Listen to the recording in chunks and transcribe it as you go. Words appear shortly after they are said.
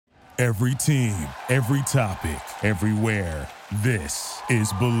Every team, every topic, everywhere. This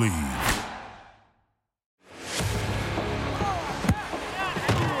is Believe.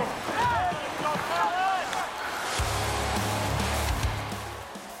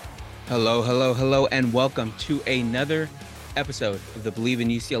 Hello, and welcome to another episode of the Believe in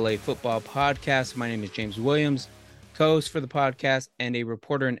UCLA Football podcast. My name is James Williams, co-host for the podcast and a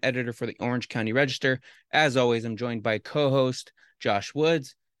reporter and editor for the Orange County Register. As always, I'm joined by co-host Josh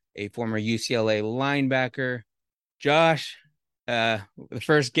Woods, a former UCLA linebacker. Josh, the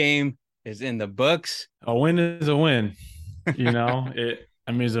first game is in the books. A win is a win. You know,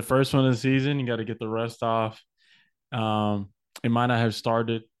 it's the first one of the season. You got to get the rust off. It might not have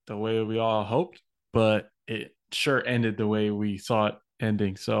started the way we all hoped, but it sure ended the way we saw it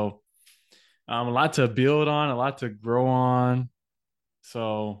ending. So a lot to build on, a lot to grow on.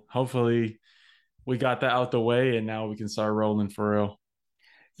 So hopefully we got that out the way and now we can start rolling for real.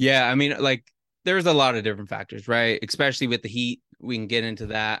 Yeah, I mean, like, there's a lot of different factors, right? Especially with the heat. We can get into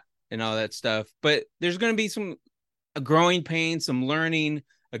that and all that stuff. But there's going to be a growing pain, some learning.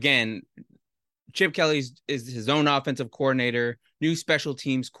 Again, Chip Kelly is his own offensive coordinator, new special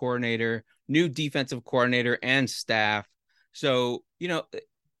teams coordinator, new defensive coordinator and staff. So,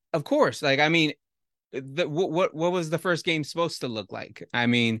 of course, what was the first game supposed to look like? I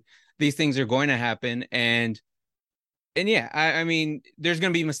mean, these things are going to happen. And yeah, I mean, there's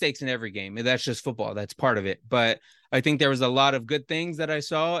going to be mistakes in every game. That's just football. That's part of it. But I think there was a lot of good things that I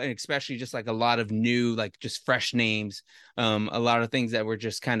saw, and especially just like a lot of new, like just fresh names, a lot of things that were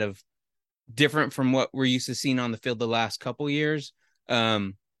just kind of different from what we're used to seeing on the field the last couple years.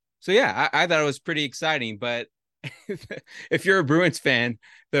 So yeah, I thought it was pretty exciting. But if you're a Bruins fan,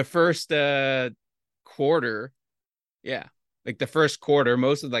 the first quarter, yeah, like the first quarter,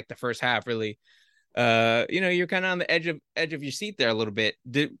 most of like the first half, really, you're kind of on the edge of your seat there a little bit.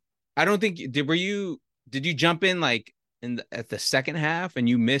 Did you jump in like at the second half and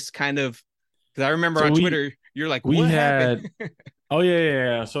you missed kind of, because I remember on Twitter you're like, what happened? Oh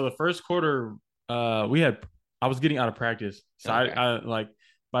yeah. So the first quarter, I was getting out of practice. So okay. I like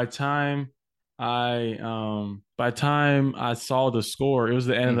by time I saw the score, it was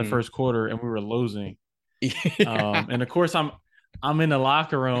the end of the first quarter and we were losing. Yeah. And of course I'm in the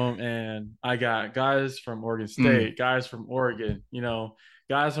locker room and I got guys from Oregon State, guys from Oregon,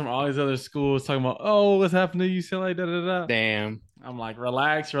 guys from all these other schools talking about, oh, what's happened to UCLA? Da, da, da. Damn. I'm like,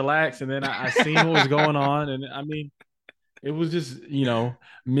 relax. And then I seen what was going on. And I mean, it was just,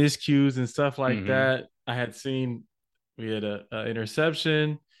 miscues and stuff like that. I had seen we had a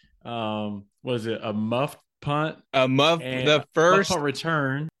interception. Was it a muffed punt? The first punt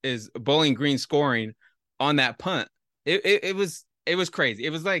return is Bowling Green scoring on that punt. It was crazy.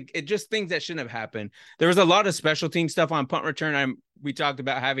 It was like just things that shouldn't have happened. There was a lot of special team stuff on punt return. We talked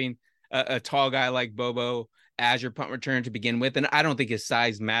about having a tall guy like Bobo as your punt return to begin with, and I don't think his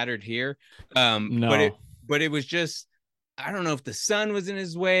size mattered here. No, but it was just, I don't know if the sun was in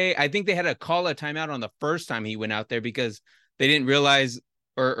his way. I think they had to call a timeout on the first time he went out there because they didn't realize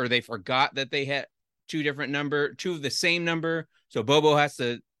or they forgot that they had two of the same number. So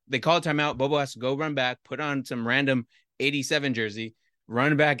they call a timeout. Bobo has to go run back, put on some random 87 jersey,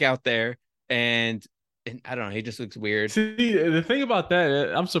 run back out there. And I don't know, he just looks weird. See, the thing about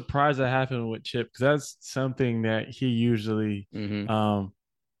that, I'm surprised that happened with Chip because that's something that he usually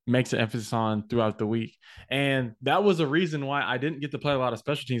makes an emphasis on throughout the week. And that was a reason why I didn't get to play a lot of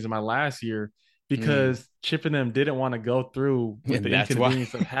special teams in my last year because Chip and them didn't want to go through with the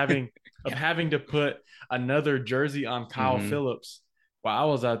inconvenience of having to put another jersey on Kyle Phillips while I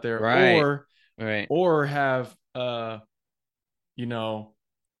was out there, or have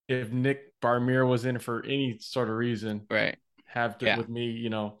if Nick Barmere was in for any sort of reason, have to with me,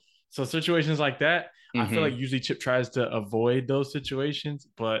 So situations like that, I feel like usually Chip tries to avoid those situations.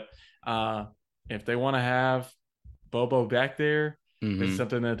 But if they want to have Bobo back there, it's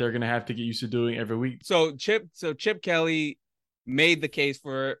something that they're going to have to get used to doing every week. So Chip Kelly made the case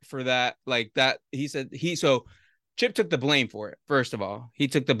for that, like that. He said Chip took the blame for it. First of all, he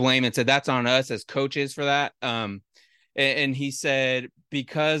took the blame and said that's on us as coaches for that. And he said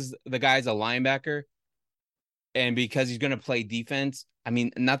because the guy's a linebacker and because he's going to play defense, I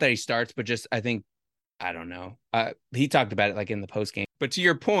mean, not that he starts, but just I don't know. He talked about it like in the post game. But to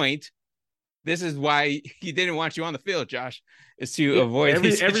your point, this is why he didn't want you on the field, Josh, is to avoid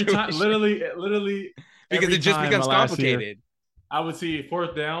every time, literally, because it just becomes complicated. I would see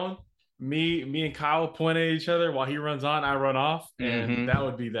fourth down, me and Kyle point at each other while he runs on, I run off, and that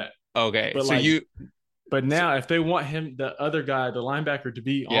would be that. Okay, but now if they want him, the other guy, the linebacker, to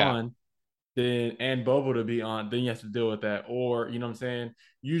be on, then and Bobo to be on, then you have to deal with that. Or, you know what I'm saying?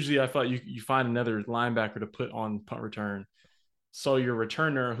 Usually I felt you find another linebacker to put on punt return. So your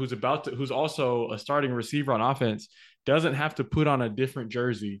returner who's also a starting receiver on offense doesn't have to put on a different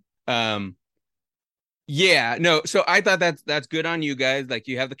jersey. Yeah, no. So I thought that's good on you guys. Like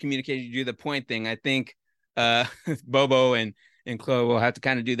you have the communication, you do the point thing. I think Bobo and Chloe will have to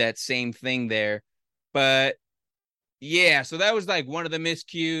kind of do that same thing there. But yeah, so that was like one of the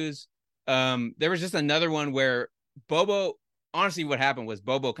miscues. There was just another one where Bobo, honestly, what happened was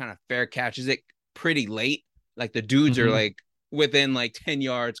Bobo kind of fair catches it pretty late. Like the dudes are like within like 10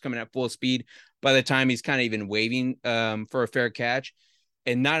 yards coming at full speed by the time he's kind of even waving for a fair catch.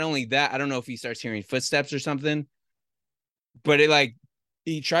 And not only that, I don't know if he starts hearing footsteps or something, but it like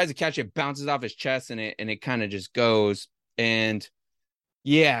he tries to catch it, bounces off his chest, and it kind of just goes. And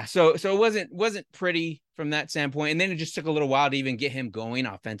yeah, so it wasn't pretty from that standpoint. And then it just took a little while to even get him going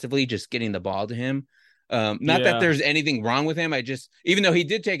offensively, just getting the ball to him. Not that there's anything wrong with him. I just, even though he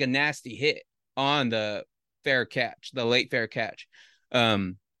did take a nasty hit on the fair catch, the late fair catch.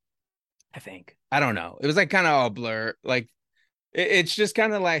 I think. I don't know. It was like kind of all blur. Like it's just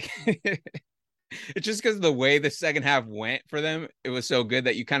kind of like it's just because of the way the second half went for them. It was so good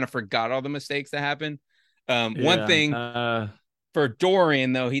that you kind of forgot all the mistakes that happened. One thing for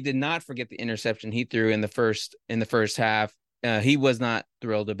Dorian, though, he did not forget the interception he threw in the first half. He was not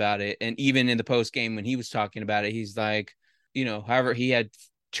thrilled about it, and even in the post game when he was talking about it, he's like, however, he had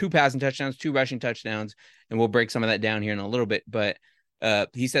 2 passing touchdowns, 2 rushing touchdowns, and we'll break some of that down here in a little bit. But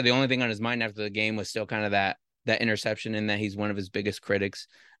he said the only thing on his mind after the game was still kind of that interception, and that he's one of his biggest critics.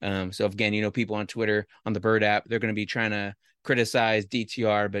 So again, people on Twitter, on the Bird app, they're going to be trying to criticize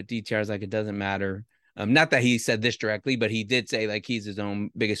DTR, but DTR is like, it doesn't matter. Not that he said this directly, but he did say like he's his own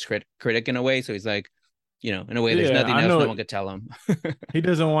biggest critic in a way. So he's like, in a way, there's nothing else no one could tell him. He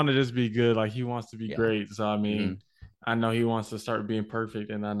doesn't want to just be good. Like he wants to be great. So, I mean, I know he wants to start being perfect,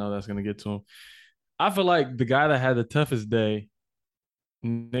 and I know that's going to get to him. I feel like the guy that had the toughest day,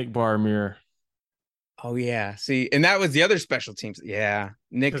 Nick Barmere. Oh yeah, see, and that was the other special teams. Yeah,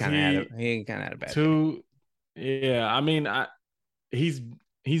 Nick kind of had a bad day. Yeah, I mean, he's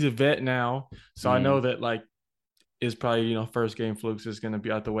a vet now, so I know that like is probably first game flukes is going to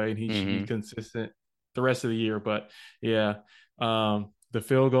be out the way, and he should be consistent the rest of the year. But yeah, the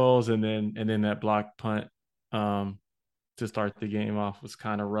field goals and then that block punt to start the game off was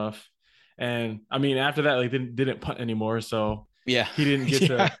kind of rough. And I mean, after that, like didn't punt anymore, so yeah, he didn't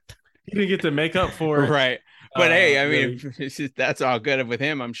get to make up for it. Right. But hey, I mean, that's all good with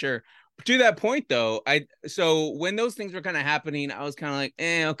him, I'm sure. To that point, though, so when those things were kind of happening, I was kind of like,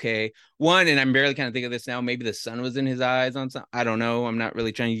 okay. One, and I'm barely kind of thinking of this now. Maybe the sun was in his eyes on some. I don't know. I'm not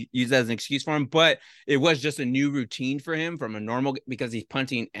really trying to use that as an excuse for him, but it was just a new routine for him from a normal, because he's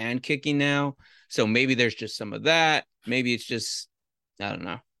punting and kicking now. So maybe there's just some of that. Maybe it's just, I don't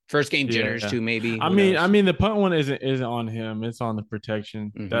know. First game jitters too, maybe. I mean, the punt one isn't on him. It's on the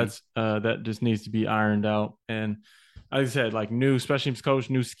protection. That's that just needs to be ironed out. And like I said, like new special teams coach,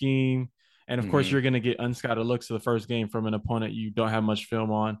 new scheme, and of course you're going to get unscouted looks to the first game from an opponent you don't have much film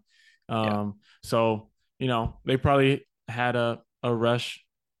on. So they probably had a rush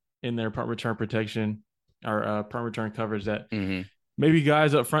in their punt return protection or punt return coverage that maybe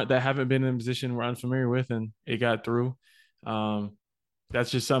guys up front that haven't been in a position we're unfamiliar with, and it got through. That's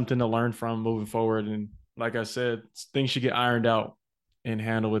just something to learn from moving forward. And like I said, things should get ironed out and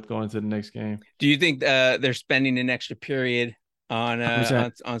handled with going to the next game. Do you think they're spending an extra period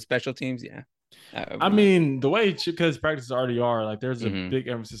on special teams? Yeah. I mean, the way because practices already are, like there's a big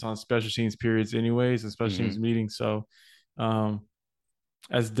emphasis on special teams periods anyways and special teams meetings. So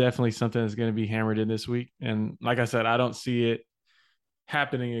that's definitely something that's going to be hammered in this week. And like I said, I don't see it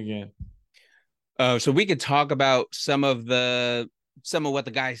happening again. So we could talk about some of what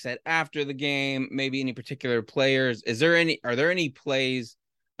the guy said after the game, maybe any particular players. Are there any plays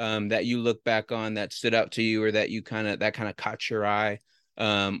that you look back on that stood out to you or that you kind of caught your eye?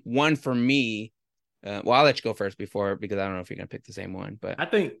 One for me, well, I'll let you go first because I don't know if you're going to pick the same one, but I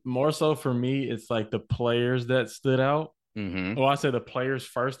think more so for me, it's like the players that stood out. Well, I say the players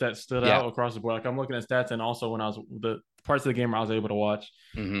first that stood out across the board. Like I'm looking at stats, and also when I was the parts of the game I was able to watch.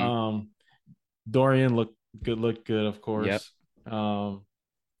 Dorian looked good, of course. Yep.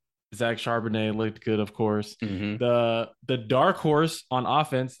 Zach Charbonnet looked good, of course. The dark horse on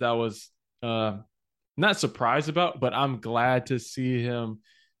offense that was not surprised about, but I'm glad to see him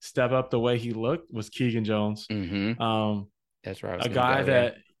step up the way he looked was Keegan Jones. That's right. A guy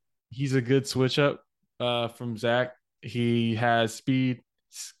that he's a good switch up from Zach. He has speed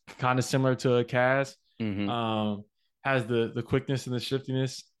kind of similar to a Kaz. Has the quickness and the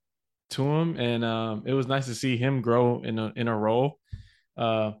shiftiness to him, and it was nice to see him grow in a role.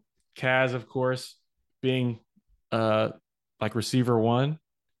 Uh, Kaz, of course, being like receiver one.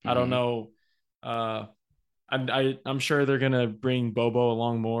 I don't Mm-hmm. know. Uh, I'm sure they're gonna bring Bobo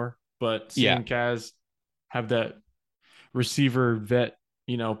along more, but Yeah. seeing Kaz have that receiver vet,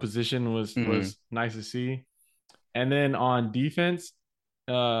 position Mm-hmm. was nice to see. And then on defense,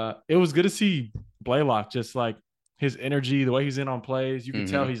 it was good to see Blaylock just like his energy, the way he's in on plays. You could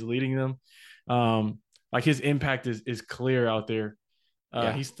tell Mm-hmm. he's leading them. Like his impact is clear out there.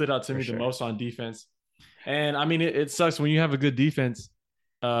 Yeah, He stood out to for me the sure. most on defense. And I mean, it sucks when you have a good defense.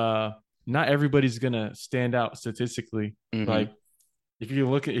 Uh, Not everybody's gonna stand out statistically. Mm-hmm. Like if you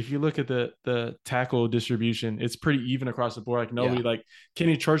look at the tackle distribution, it's pretty even across the board. Like Yeah. nobody like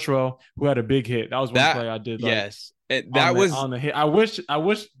Kenny Churchwell, who had a big hit. That was one That play I did like yes. That was on the hit. I wish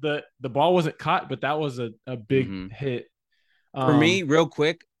the ball wasn't caught, but that was a big mm-hmm. hit. For me, Um, real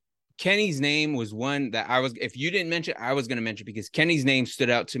quick. Kenny's name was one that if you didn't mention, I was going to mention because Kenny's name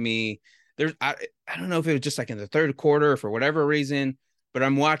stood out to me. I don't know if it was just like in the third quarter or for whatever reason, but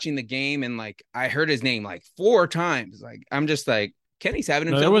I'm watching the game and like I heard his name like 4 times. Like I'm just like Kenny's having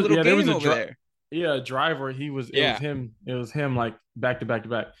no, there himself a was little yeah, there was game a over there. a drive where he was Yeah. it was him like back to back to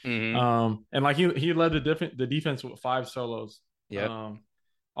back. Mm-hmm. And like he led the defense with 5 solos. Yep. Um,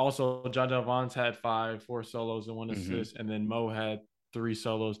 Also, John Del Vaughn's had 4 solos and 1 Mm-hmm. assist, and then Mo had 3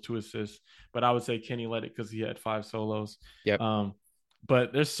 solos, 2 assists. But I would say Kenny led it because he had 5 solos. Yep. Um,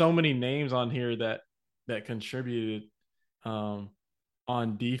 but there's so many names on here that contributed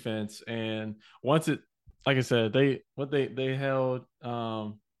on defense, and once it, like I said, they held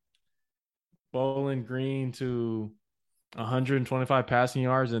Bowling Green to 125 passing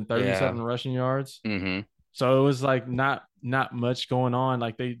yards and Yeah. 37 rushing yards. Mm-hmm. So it was like not much going on.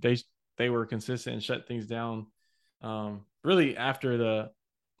 Like they were consistent and shut things down. Really after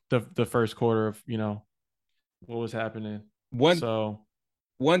the first quarter of what was happening. One So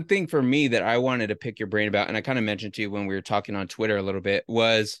one thing for me that I wanted to pick your brain about, and I kind of mentioned to you when we were talking on Twitter a little bit,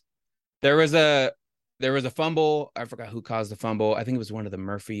 was there was a there was a fumble. I forgot who caused the fumble. I think it was one of the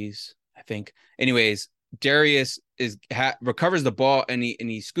Murphys. I think. Anyways, Darius recovers the ball and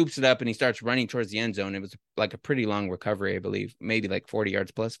he scoops it up and he starts running towards the end zone. It was like a pretty long recovery, I believe, maybe like 40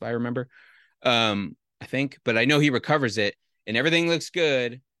 yards plus, if I remember. I think, but I know he recovers it and everything looks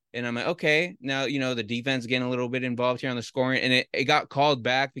good. And I'm like, okay, now the defense getting a little bit involved here on the scoring, and it got called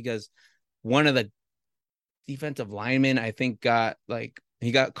back because one of the defensive linemen, I think, got like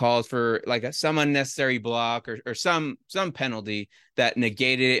he got calls for like some unnecessary block or some penalty that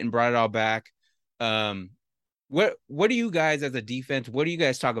negated it and brought it all back. Um, what do you guys as a defense? What do you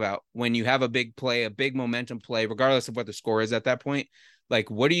guys talk about when you have a big play, a big momentum play, regardless of what the score is at that point? Like,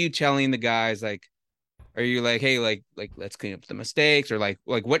 what are you telling the guys? Like, are you like, hey, like let's clean up the mistakes, or like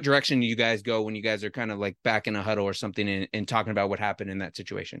what direction do you guys go when you guys are kind of like back in a huddle or something and talking about what happened in that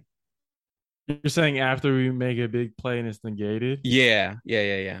situation? you're saying after we make a big play and it's negated? Yeah, yeah,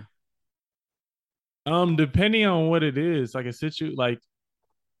 yeah, yeah. Depending on what it is, like a like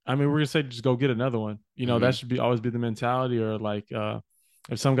I mean, we're gonna say just go get another one. Mm-hmm. That should be always be the mentality. Or like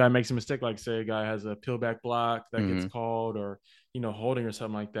if some guy makes a mistake, like say a guy has a peel back block that gets Mm-hmm. called, or holding or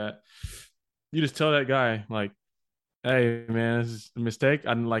something like that, you just tell that guy like, "Hey man, this is a mistake.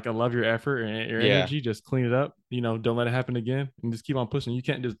 I love your effort and your Yeah. energy. Just clean it up. Don't let it happen again, and just keep on pushing. You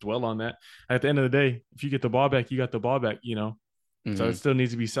can't just dwell on that. At the end of the day, if you get the ball back, you got the ball back. So Mm-hmm. it still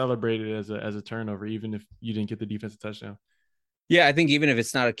needs to be celebrated as a turnover, even if you didn't get the defensive touchdown. Yeah, I think even if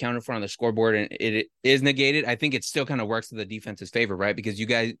it's not accounted for on the scoreboard and it is negated, I think it still kind of works to the defense's favor, right? Because you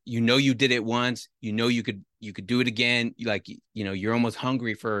guys, you did it once, you could do it again. Like, you're almost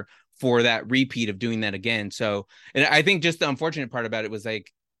hungry for that repeat of doing that again. So, and I think just the unfortunate part about it was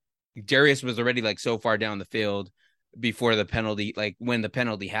like Darius was already like so far down the field before the penalty, like when the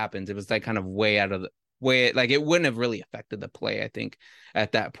penalty happens, it was like kind of way out of the way, like it wouldn't have really affected the play, I think,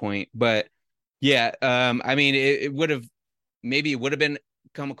 at that point. But yeah, I mean, it would have maybe it would have been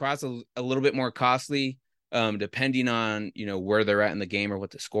come across a little bit more costly, depending on where they're at in the game or what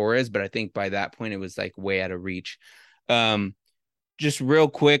the score is. But I think by that point it was like way out of reach. Um, just real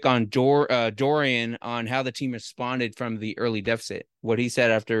quick on Dorian on how the team responded from the early deficit. What he said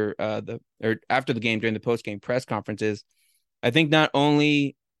after the game during the post game press conferences. I think not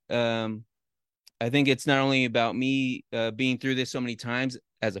only I think it's not only about me being through this so many times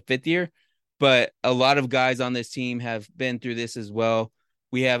as a fifth year, but a lot of guys on this team have been through this as well.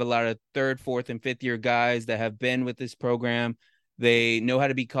 We have a lot of third, fourth, and fifth year guys that have been with this program. They know how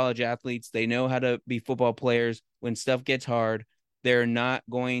to be college athletes. They know how to be football players. When stuff gets hard, they're not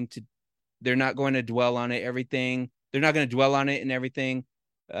going to dwell on it. Everything. They're not going to dwell on it and everything.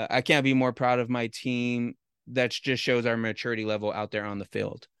 I can't be more proud of my team. That just shows our maturity level out there on the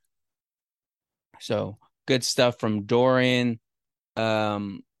field. So good stuff from Dorian.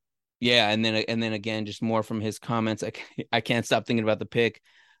 Yeah, and then again, just more from his comments. I can't stop thinking about the pick.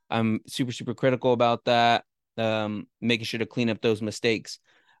 I'm super critical about that. Making sure to clean up those mistakes.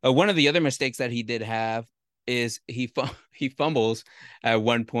 One of the other mistakes that he did have is he fumbles at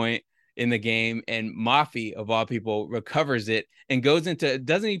one point in the game, and Mafi of all people recovers it and goes into.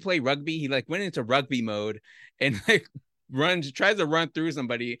 Doesn't he play rugby? He like went into rugby mode and like tries to run through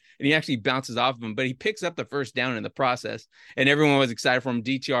somebody, and he actually bounces off of him, but he picks up the first down in the process, and everyone was excited for him.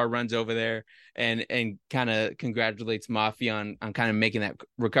 DTR runs over there and kind of congratulates Mafi on kind of making that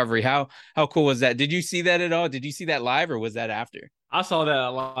recovery. How cool was that? Did you see that at all? Did you see that live, or was that after? I saw that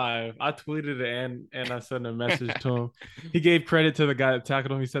live. I tweeted it and I sent a message to him. He gave credit to the guy that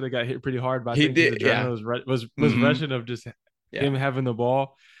tackled him. He said it got hit pretty hard, but I think his adrenaline was rushing of just him having the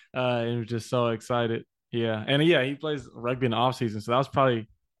ball. And he was just so excited. Yeah. And yeah, he plays rugby in the offseason. So that was probably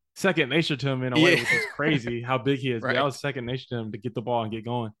second nature to him in a way, which is crazy how big he is. Right. But that was second nature to him to get the ball and get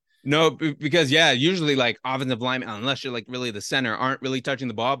going. No, because usually like offensive linemen, unless you're like really the center, aren't really touching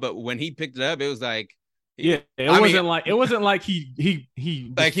the ball. But when he picked it up, it was like, it wasn't like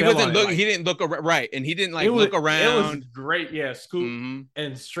he like he wasn't looking. Like, he didn't look right, and he didn't look around. It was great, scoop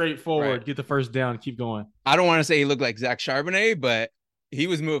and straightforward. Right. Get the first down, keep going. I don't want to say he looked like Zach Charbonnet, but he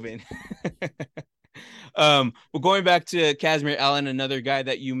was moving. Well, going back to Kazmir Allen, another guy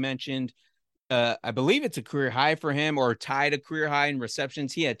that you mentioned. I believe it's a career high for him, or tied a career high in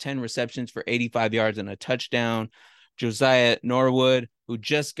receptions. He had 10 receptions for 85 yards and a touchdown. Josiah Norwood, who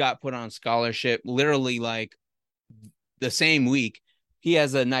just got put on scholarship literally like the same week, he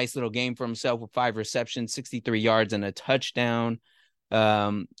has a nice little game for himself with 5 receptions, 63 yards and a touchdown.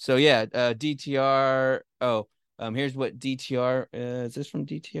 DTR. Here's what DTR is this from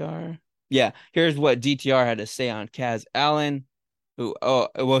DTR? Yeah, here's what DTR had to say on Kaz Allen,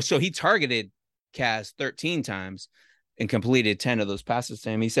 so he targeted Kaz 13 times and completed 10 of those passes to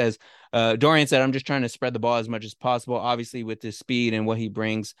him. He says, Dorian said, I'm just trying to spread the ball as much as possible. Obviously, with his speed and what he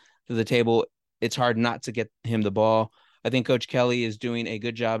brings to the table, it's hard not to get him the ball. I think Coach Kelly is doing a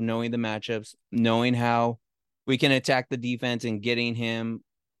good job knowing the matchups, knowing how we can attack the defense, and getting him,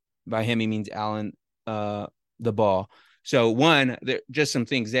 by him, he means Allen, the ball. So just some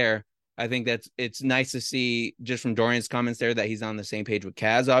things there. I think it's nice to see just from Dorian's comments there that he's on the same page with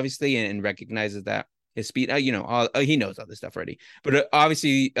Kaz, obviously, and recognizes that his speed, he knows all this stuff already. But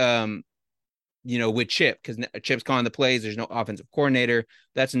obviously, with Chip, because Chip's calling the plays, there's no offensive coordinator.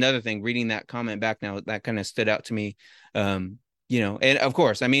 That's another thing. Reading that comment back now, that kind of stood out to me. And of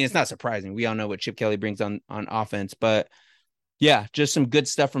course, I mean, it's not surprising. We all know what Chip Kelly brings on offense, but yeah, just some good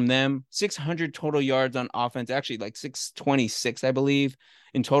stuff from them. 600 total yards on offense, actually like 626, I believe,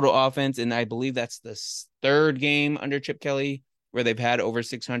 in total offense. And I believe that's the third game under Chip Kelly where they've had over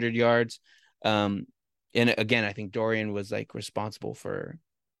 600 yards. And again, I think Dorian was like responsible for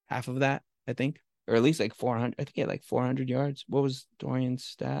half of that, I think, or at least like 400. I think he had like 400 yards. What was Dorian's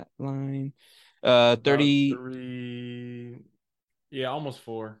stat line? 3. Yeah, almost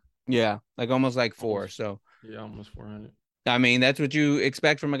 4. Yeah, like almost like 4. So yeah, almost 400. I mean, that's what you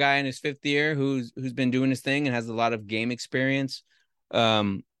expect from a guy in his 5th year who's been doing his thing and has a lot of game experience.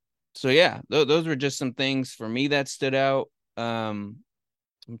 So yeah, those were just some things for me that stood out. I'm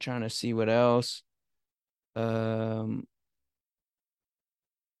trying to see what else.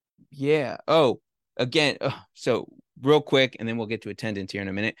 Yeah. Oh, again. So real quick, and then we'll get to attendance here in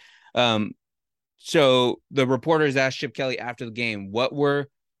a minute. So the reporters asked Chip Kelly after the game, what were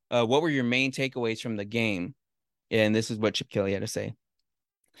your main takeaways from the game? And this is what Chip Kelly had to say.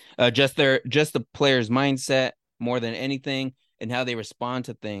 Just the players' mindset more than anything, and how they respond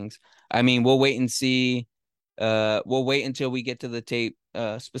to things. I mean, we'll wait and see. We'll wait until we get to the tape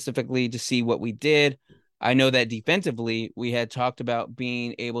specifically to see what we did. I know that defensively, we had talked about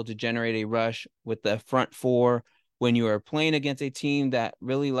being able to generate a rush with the front 4 when you are playing against a team that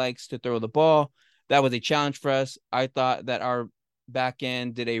really likes to throw the ball. That was a challenge for us. I thought that our back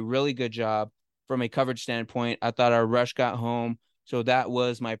end did a really good job from a coverage standpoint. I thought our rush got home. So that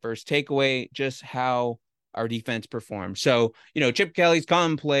was my first takeaway, just how our defense performed. So, Chip Kelly's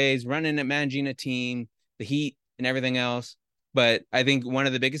calling plays, running and managing a team, the heat and everything else. But I think one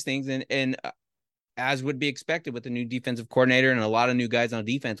of the biggest things, and as would be expected with the new defensive coordinator and a lot of new guys on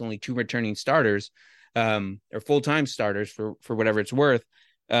defense, only 2 returning starters, or full-time starters for whatever it's worth.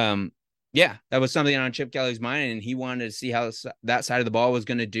 Yeah, that was something on Chip Kelly's mind, and he wanted to see how that side of the ball was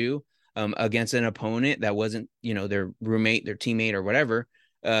going to do against an opponent that wasn't, their roommate, their teammate, or whatever.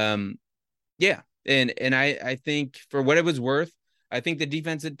 Yeah. And I think for what it was worth, I think the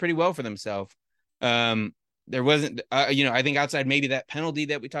defense did pretty well for themselves. There wasn't, I think outside maybe that penalty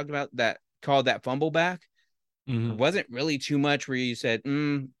that we talked about that called that fumble back, there wasn't really too much where you said,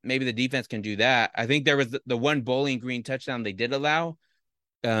 maybe the defense can do that. I think there was the one Bowling Green touchdown they did allow,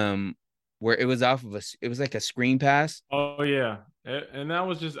 where it was it was like a screen pass. Oh yeah, and that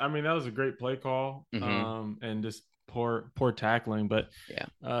was just, I mean, that was a great play call, and just poor tackling. But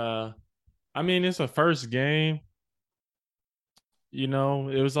I mean, it's a first game.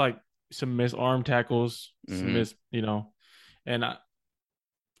 It was like some missed arm tackles, some missed, and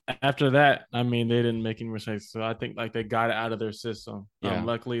after that, I mean, they didn't make any mistakes. So I think like they got it out of their system.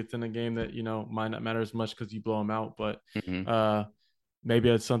 Luckily, it's in a game that might not matter as much because you blow them out, but maybe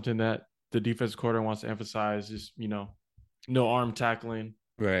it's something that the defense coordinator wants to emphasize. Just no arm tackling,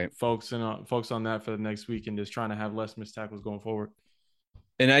 right? Focus on that for the next week and just trying to have less missed tackles going forward.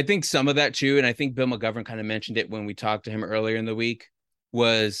 And I think some of that too, and I think Bill McGovern kind of mentioned it when we talked to him earlier in the week,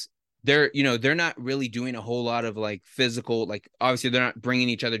 was they're not really doing a whole lot of like physical, like obviously they're not bringing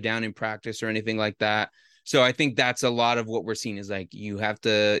each other down in practice or anything like that. So I think that's a lot of what we're seeing is like you have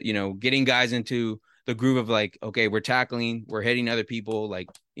to, getting guys into the groove of like, okay, we're tackling, we're hitting other people, like,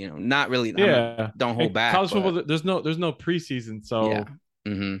 not really, don't hold back. College football, there's no preseason, so yeah.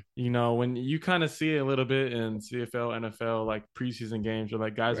 When you kind of see it a little bit in CFL, NFL, like preseason games, or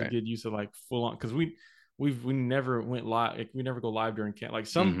like guys who get used to like full on, because we never went live. Like, we never go live during camp. Like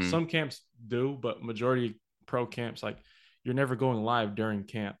some camps do, but majority pro camps, like you're never going live during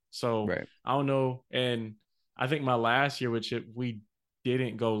camp. So I don't know. And I think my last year with Chip, we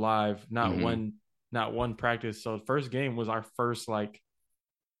didn't go live. Not one practice. So the first game was our first like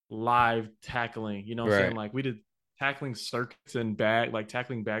live tackling. You know what I'm saying? Like we did tackling circuits and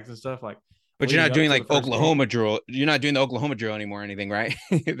tackling bags and stuff. Like, but you're not doing like Oklahoma drill. You're not doing the Oklahoma drill anymore or anything, right?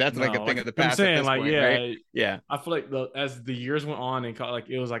 That's like a thing of the past. I'm saying, like, point, right? Yeah. I feel like as the years went on and like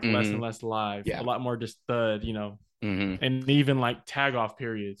it was like less and less live, a lot more just thud, and even like tag off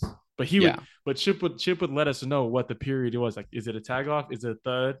periods. But Chip would let us know what the period was. Like, is it a tag off? Is it a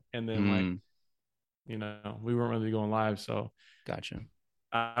thud? And then we weren't really going live. So gotcha.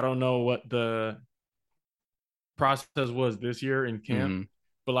 I don't know what the process was this year in camp,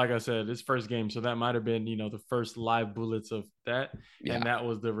 but like I said, it's first game, so that might have been the first live bullets of that, and that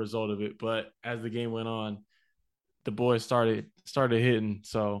was the result of it. But as the game went on, the boys started hitting,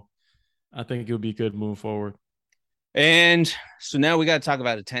 so I think it would be good moving forward. And so now we got to talk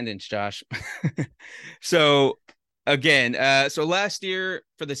about attendance, Josh. So again, so last year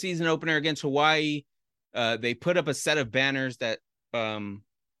for the season opener against Hawaii, they put up a set of banners that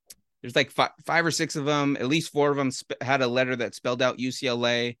there's like five or six of them, at least four of them had a letter that spelled out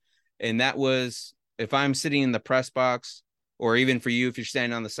UCLA. And that was, if I'm sitting in the press box, or even for you, if you're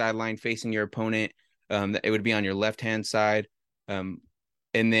standing on the sideline facing your opponent, it would be on your left-hand side. And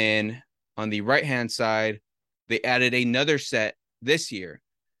then on the right-hand side, they added another set this year.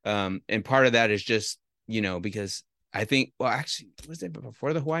 And part of that is just, because I think, well, actually, was it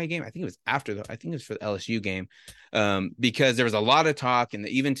before the Hawaii game? I think it was after I think it was for the LSU game, because there was a lot of talk, and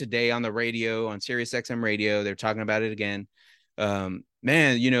even today on the radio, on Sirius XM radio, they're talking about it again. Man,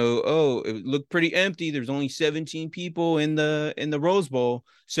 it looked pretty empty. There's only 17 people in the Rose Bowl.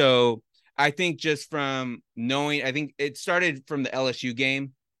 So I think just from knowing, I think it started from the LSU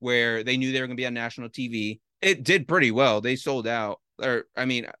game where they knew they were going to be on national TV. It did pretty well. They sold out, or I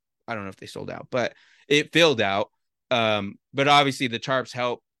mean, I don't know if they sold out, but it filled out. But obviously the tarps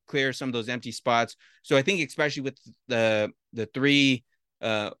help clear some of those empty spots. So I think especially with the three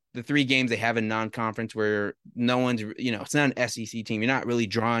games they have in non-conference where no one's, it's not an SEC team. You're not really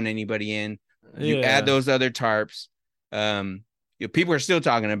drawing anybody in. You add those other tarps. People are still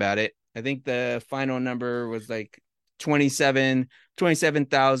talking about it. I think the final number was like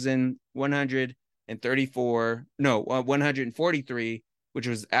 143, which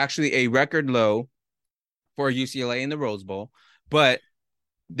was actually a record low for UCLA in the Rose Bowl. But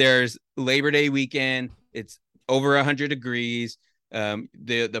there's Labor Day weekend. It's over 100 degrees.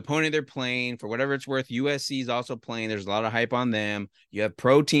 The opponent they're playing, for whatever it's worth, USC is also playing. There's a lot of hype on them. You have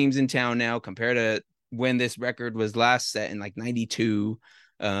pro teams in town now compared to when this record was last set in like 92.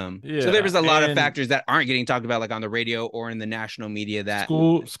 So there was a lot of factors that aren't getting talked about, like on the radio or in the national media. That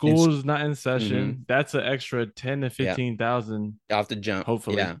school is not in session. That's an extra 10 to 15,000 off the jump.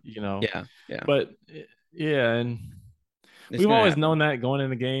 Hopefully, yeah. But and we've always known that going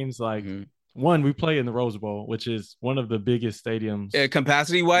into games. Like one, we play in the Rose Bowl, which is one of the biggest stadiums.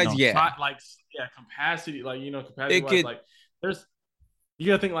 Capacity wise, capacity, capacity wise, like there's. You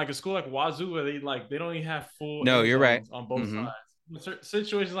gotta think like a school like Wazoo where they don't even have full. No, you're right on both sides.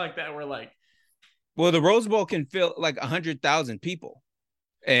 Situations like that where Well, the Rose Bowl can fill like 100,000 people,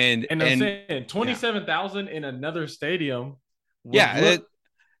 and I'm saying 27,000 in another stadium would yeah, look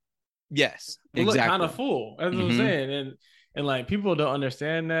yes, kind exactly. of full. That's what I'm saying, and like people don't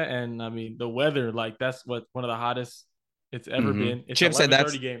understand that. And I mean, the weather, like that's what one of the hottest it's ever been. It's Chip said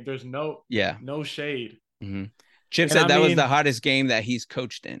 11:30 game. There's no shade. Chip And said I that was mean, the hottest game that he's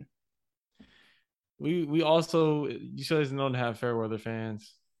coached in. we also you guys know to have fair weather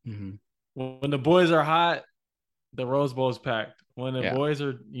fans. Mm-hmm. When the boys are hot, the Rose Bowl is packed. When the boys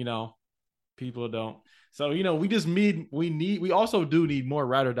are, people don't. So we also do need more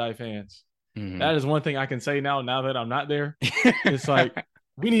ride or die fans. That is one thing I can say now that I'm not there. It's like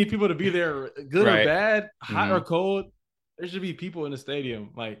we need people to be there, good or bad, hot or cold. There should be people in the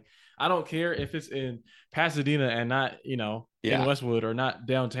stadium. Like I don't care if it's in Pasadena and not in Westwood or not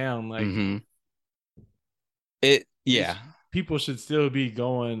downtown. Like people should still be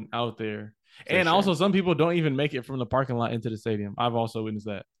going out there. And also some people don't even make it from the parking lot into the stadium. I've also witnessed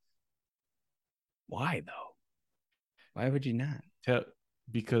that. Why though? Why would you not?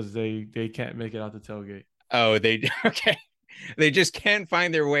 Because they can't make it out the tailgate. Oh, okay. They just can't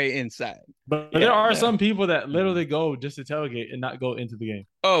find their way inside. But there are some people that literally go just to tailgate and not go into the game.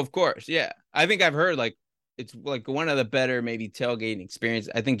 Oh, of course. Yeah. I think I've heard like it's like one of the better maybe tailgating experience.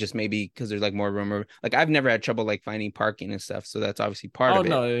 I think just maybe because there's like more room. Like I've never had trouble like finding parking and stuff. So that's obviously part of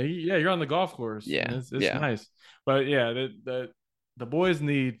it. Oh, no. Yeah. You're on the golf course. Yeah. It's nice. But yeah, the boys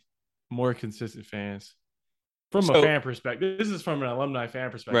need more consistent fans. From a fan perspective, this is from an alumni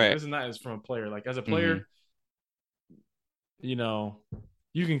fan perspective. Right. This is not as from a player. Like as a player, you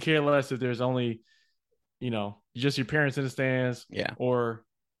can care less if there's only, just your parents in the stands. Yeah. Or,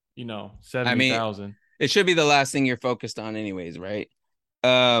 70,000. It should be the last thing you're focused on, anyways, right?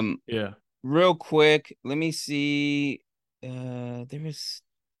 Yeah. Real quick, let me see. There was.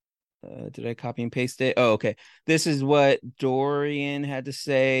 Did I copy and paste it? Oh, okay. This is what Dorian had to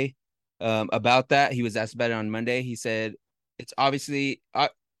say. About that. He was asked about it on Monday. He said it obviously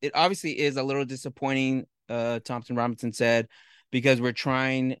is a little disappointing, Thompson Robinson said, because we're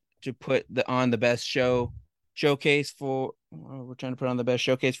trying to put on the best showcase for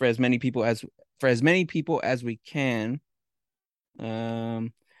as many people as we can.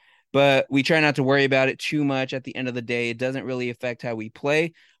 But we try not to worry about it too much. At the end of the day, it doesn't really affect how we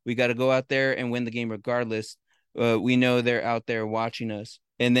play. We got to go out there and win the game regardless. We know they're out there watching us.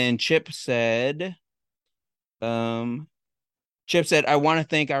 And then Chip said, I want to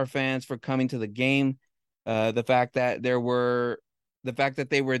thank our fans for coming to the game. The fact that they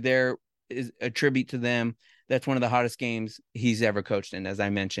were there is a tribute to them. That's one of the hottest games he's ever coached in, as I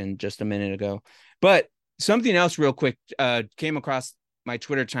mentioned just a minute ago. But something else real quick came across my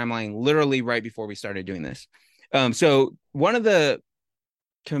Twitter timeline literally right before we started doing this. So one of the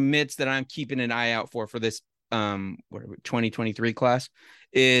commits that I'm keeping an eye out for this 2023 class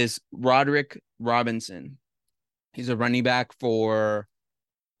is Roderick Robinson. He's a running back for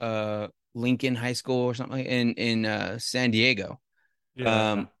Lincoln High School or something in San Diego.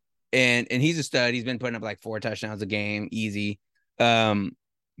 Yeah. And he's a stud. He's been putting up like 4 touchdowns a game, easy.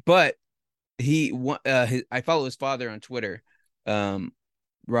 But I follow his father on Twitter,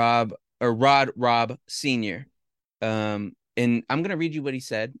 Rob Senior. And I'm gonna read you what he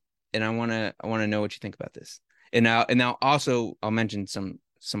said, and I wanna know what you think about this. And now also I'll mention some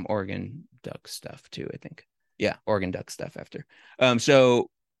Oregon Duck stuff too. I think, yeah, Oregon Duck stuff after. So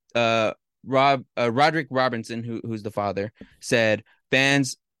Roderick Robinson, who's the father, said fan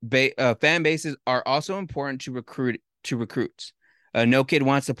bases are also important to recruits. No kid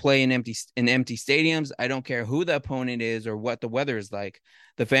wants to play in empty stadiums. I don't care who the opponent is or what the weather is like.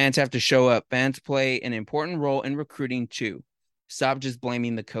 The fans have to show up. Fans play an important role in recruiting too. Stop just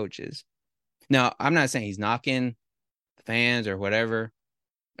blaming the coaches. Now, I'm not saying he's knocking the fans or whatever,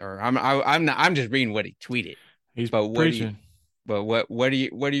 or I'm just reading what he tweeted. He's preaching. What are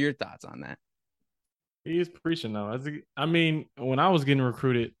your thoughts on that? He is preaching though. I mean, when I was getting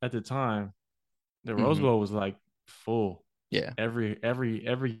recruited at the time, the Rose Bowl was like full. Yeah. Every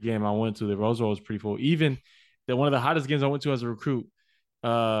game I went to, the Rose Bowl was pretty full. Even one of the hottest games I went to as a recruit,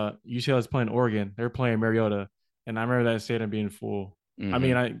 UCLA was playing Oregon. They were playing Mariota, and I remember that stadium being full. I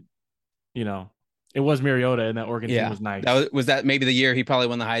mean, it was Mariota, and that Oregon team was nice. Was that maybe the year he probably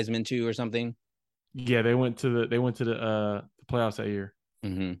won the Heisman too, or something? Yeah, they went to the playoffs that year.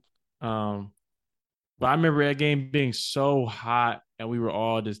 But I remember that game being so hot, and we were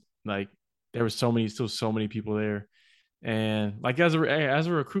all just like, there were so many people there. And like as a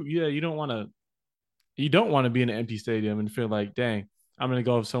recruit, yeah, you don't want to be in an empty stadium and feel like, dang, I'm gonna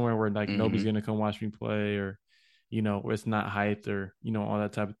go somewhere where like nobody's gonna come watch me play, or where it's not hyped, or all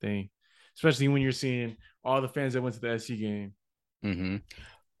that type of thing. especially when you're seeing all the fans that went to the SC game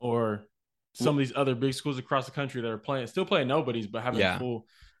or some of these other big schools across the country that are still playing nobodies, but having full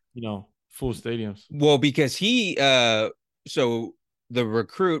stadiums. Well, because so the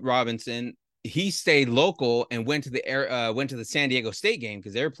recruit Robinson, he stayed local and went to the San Diego State game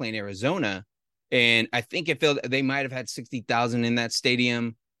because they were playing Arizona, and I think they might have had 60,000 in that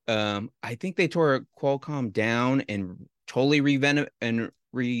stadium. I think they tore Qualcomm down and totally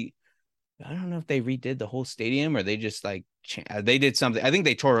I don't know if they redid the whole stadium or they just they did something. I think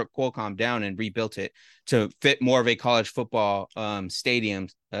they tore Qualcomm down and rebuilt it to fit more of a college football stadium.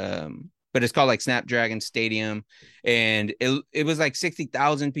 But it's called like Snapdragon Stadium, and it was like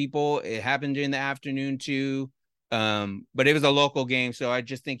 60,000 people. It happened in the afternoon too. But it was a local game, so I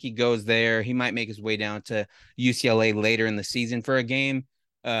just think he goes there. He might make his way down to UCLA later in the season for a game.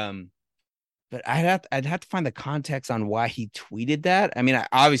 But I'd have to find the context on why he tweeted that. I mean,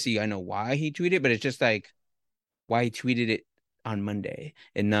 I know why he tweeted, but it's just like why he tweeted it on Monday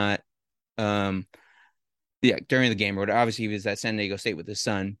and not during the game or whatever. Obviously he was at San Diego State with his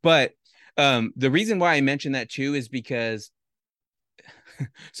son. But the reason why I mentioned that too is because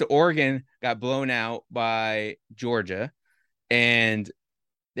so Oregon got blown out by Georgia, and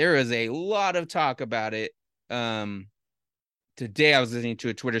there was a lot of talk about it. Today I was listening to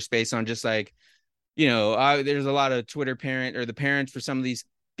a Twitter space on just like, there's a lot of Twitter the parents for some of these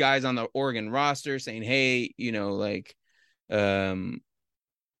guys on the Oregon roster saying, hey,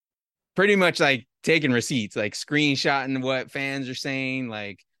 pretty much like taking receipts, like screenshotting what fans are saying,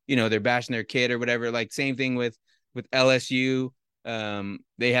 like, they're bashing their kid or whatever. Like same thing with LSU.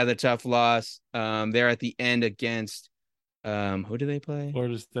 They had a tough loss. They're at the end against who do they play?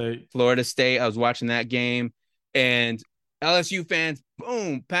 Florida State. I was watching that game, and LSU fans,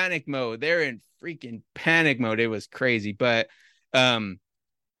 boom, panic mode. They're in freaking panic mode. It was crazy. But they're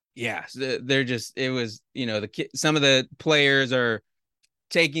just, it was, some of the players are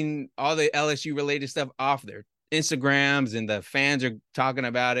taking all the LSU related stuff off their Instagrams, and the fans are talking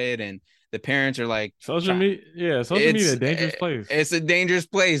about it, and the parents are like, social media, a dangerous place. It's a dangerous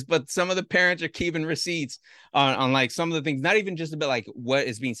place, but some of the parents are keeping receipts on like some of the things, not even just about like what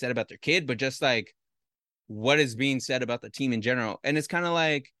is being said about their kid, but just like what is being said about the team in general. And it's kind of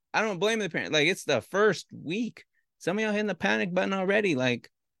like, I don't blame the parent. Like, it's the first week. Some of y'all hitting the panic button already. Like,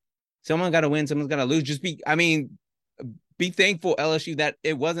 someone got to win, someone's got to lose. Be thankful, LSU, that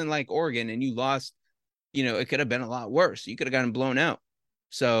it wasn't like Oregon and you lost. It could have been a lot worse. You could have gotten blown out.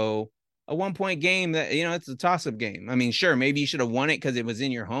 So a 1-point game that, it's a toss-up game. I mean, sure, maybe you should have won it because it was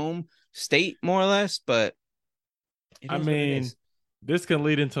in your home state, more or less, but this can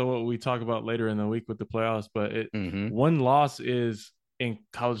lead into what we talk about later in the week with the playoffs, but one loss is in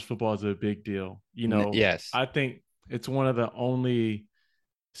college football is a big deal. Yes. I think it's one of the only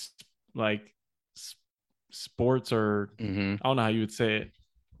like sports or I don't know how you would say it.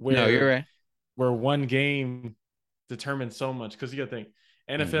 No, you're right. Where one game determines so much, because you got to think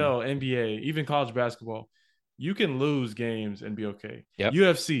NFL, NBA, even college basketball, you can lose games and be okay. Yep.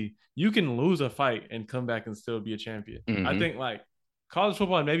 UFC, you can lose a fight and come back and still be a champion. I think like college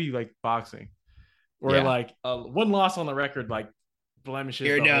football and maybe like boxing, where like one loss on the record, like blemishes.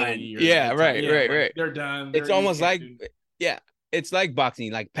 You're done. Right. They're done. It's almost like, it's like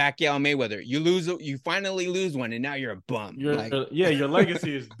boxing, like Pacquiao and Mayweather. You finally lose one, and now you're a bum. Your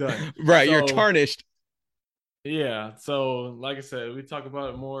legacy is done. Right, so, you're tarnished. Yeah. So, like I said, we talk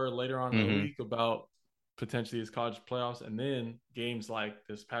about it more later on in the week about potentially his college playoffs, and then games like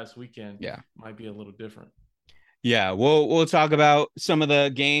this past weekend might be a little different. Yeah, we'll talk about some of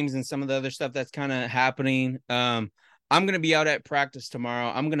the games and some of the other stuff that's kind of happening. I'm going to be out at practice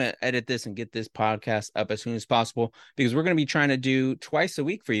tomorrow. I'm going to edit this and get this podcast up as soon as possible, because we're going to be trying to do twice a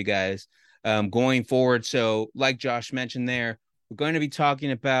week for you guys going forward. So like Josh mentioned there, we're going to be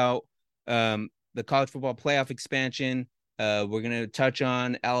talking about the college football playoff expansion. We're going to touch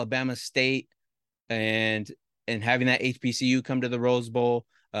on Alabama State and having that HBCU come to the Rose Bowl.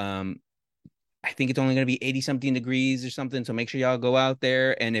 I think it's only going to be 80 something degrees or something. So make sure y'all go out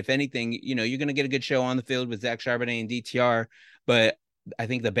there. And if anything, you're going to get a good show on the field with Zach Charbonnet and DTR. But I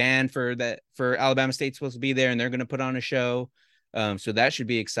think the band for Alabama State's supposed to be there, and they're going to put on a show. So that should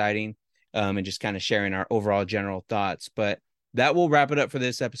be exciting. And just kind of sharing our overall general thoughts. But that will wrap it up for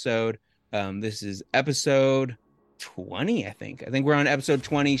this episode. This is episode 20, I think we're on episode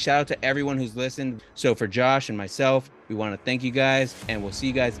 20. Shout out to everyone who's listened. So for Josh and myself, we want to thank you guys, and we'll see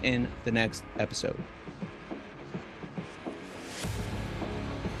you guys in the next episode.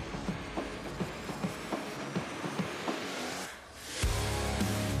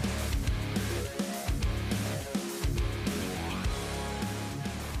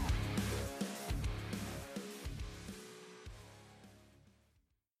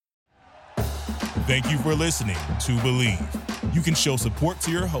 Thank you for listening to Believe. You can show support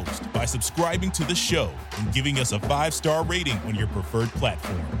to your host by subscribing to the show and giving us a 5-star rating on your preferred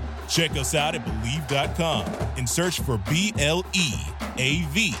platform. Check us out at Believe.com and search for BLEAV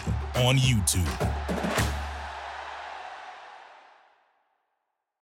on YouTube.